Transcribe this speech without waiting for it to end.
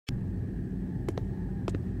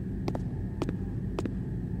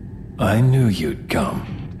I knew you'd come.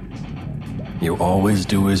 You always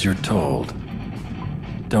do as you're told,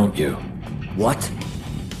 don't you? What?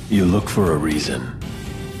 You look for a reason,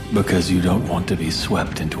 because you don't want to be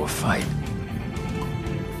swept into a fight.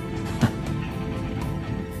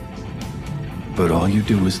 But all you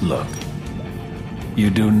do is look. You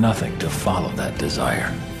do nothing to follow that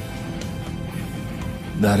desire.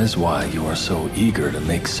 That is why you are so eager to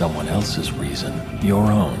make someone else's reason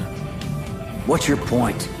your own. What's your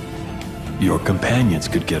point? Your companions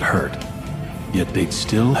could get hurt, yet they'd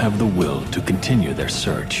still have the will to continue their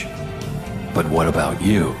search. But what about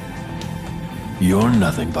you? You're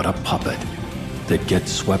nothing but a puppet that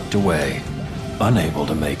gets swept away, unable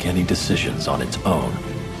to make any decisions on its own.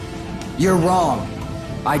 You're wrong.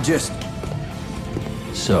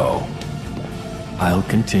 So, I'll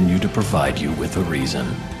continue to provide you with a reason.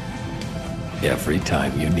 Every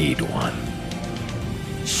time you need one.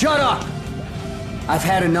 Shut up! I've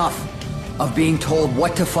had enough of being told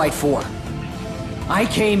what to fight for. I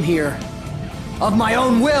came here of my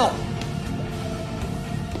own will!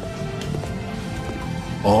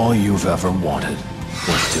 All you've ever wanted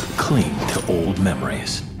was to cling to old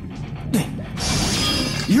memories.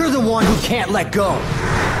 You're the one who can't let go!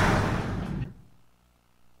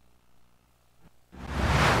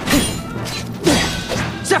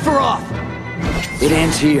 Sephiroth! It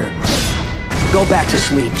ends here. Go back to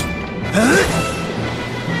sleep.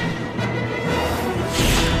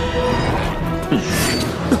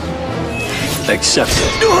 Accept it.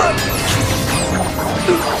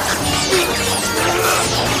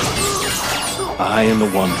 I am the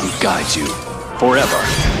one who guides you forever.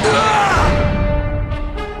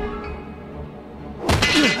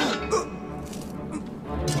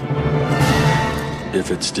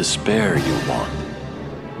 If it's despair you want,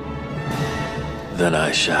 then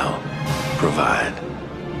I shall provide.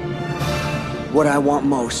 What I want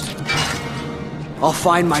most, I'll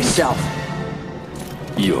find myself.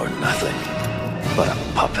 You're nothing but a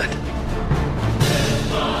puppet.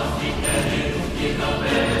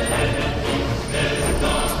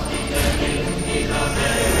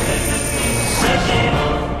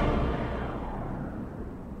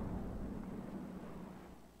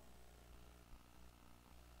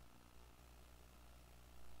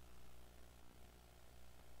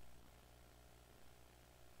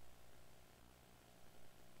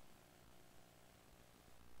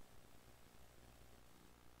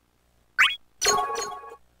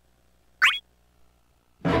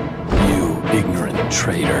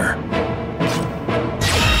 Traitor.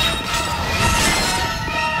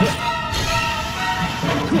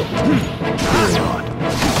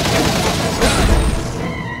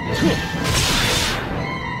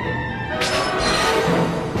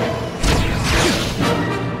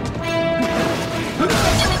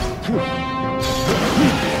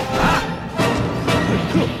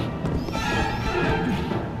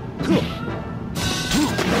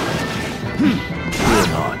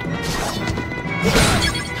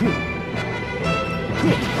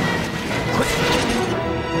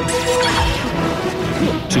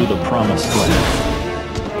 To the promised land.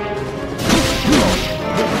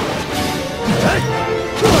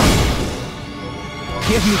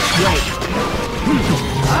 Give me strength.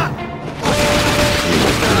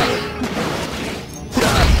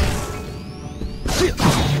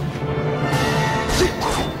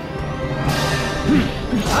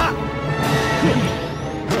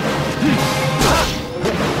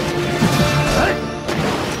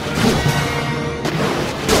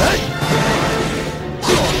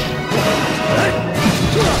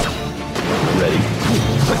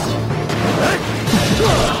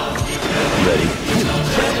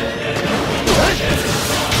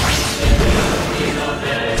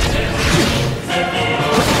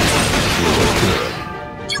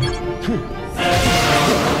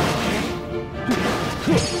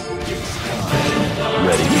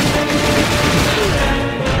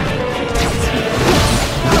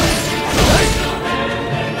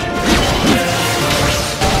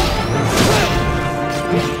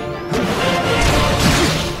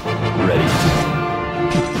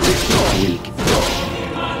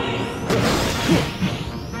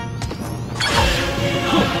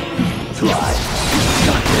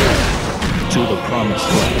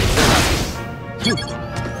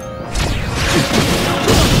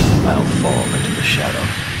 I'll fall into the shadow.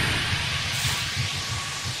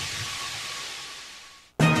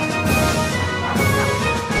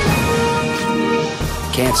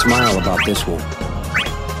 Can't smile about this one.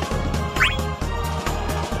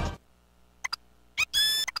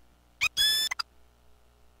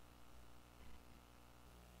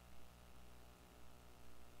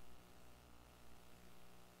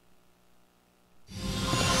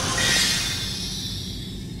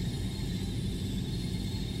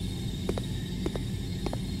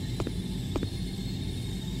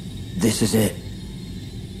 This is it.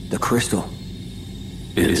 The crystal.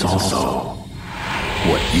 It is also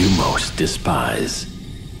what you most despise.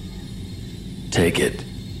 Take it,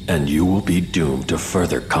 and you will be doomed to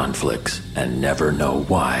further conflicts and never know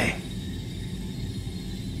why.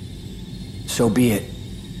 So be it.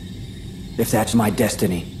 If that's my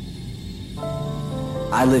destiny.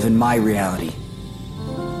 I live in my reality,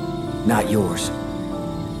 not yours.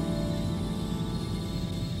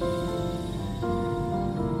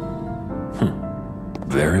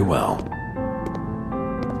 Very well.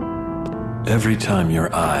 Every time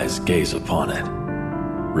your eyes gaze upon it,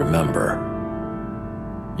 remember,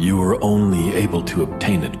 you are only able to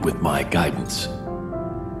obtain it with my guidance.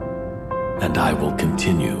 And I will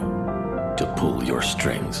continue to pull your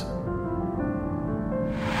strings.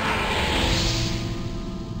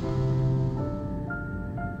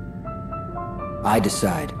 I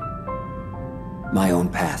decide my own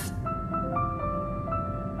path.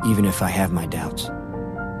 Even if I have my doubts,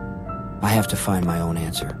 I have to find my own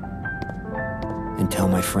answer and tell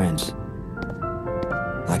my friends,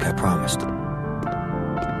 like I promised.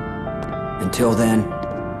 Until then,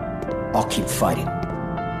 I'll keep fighting.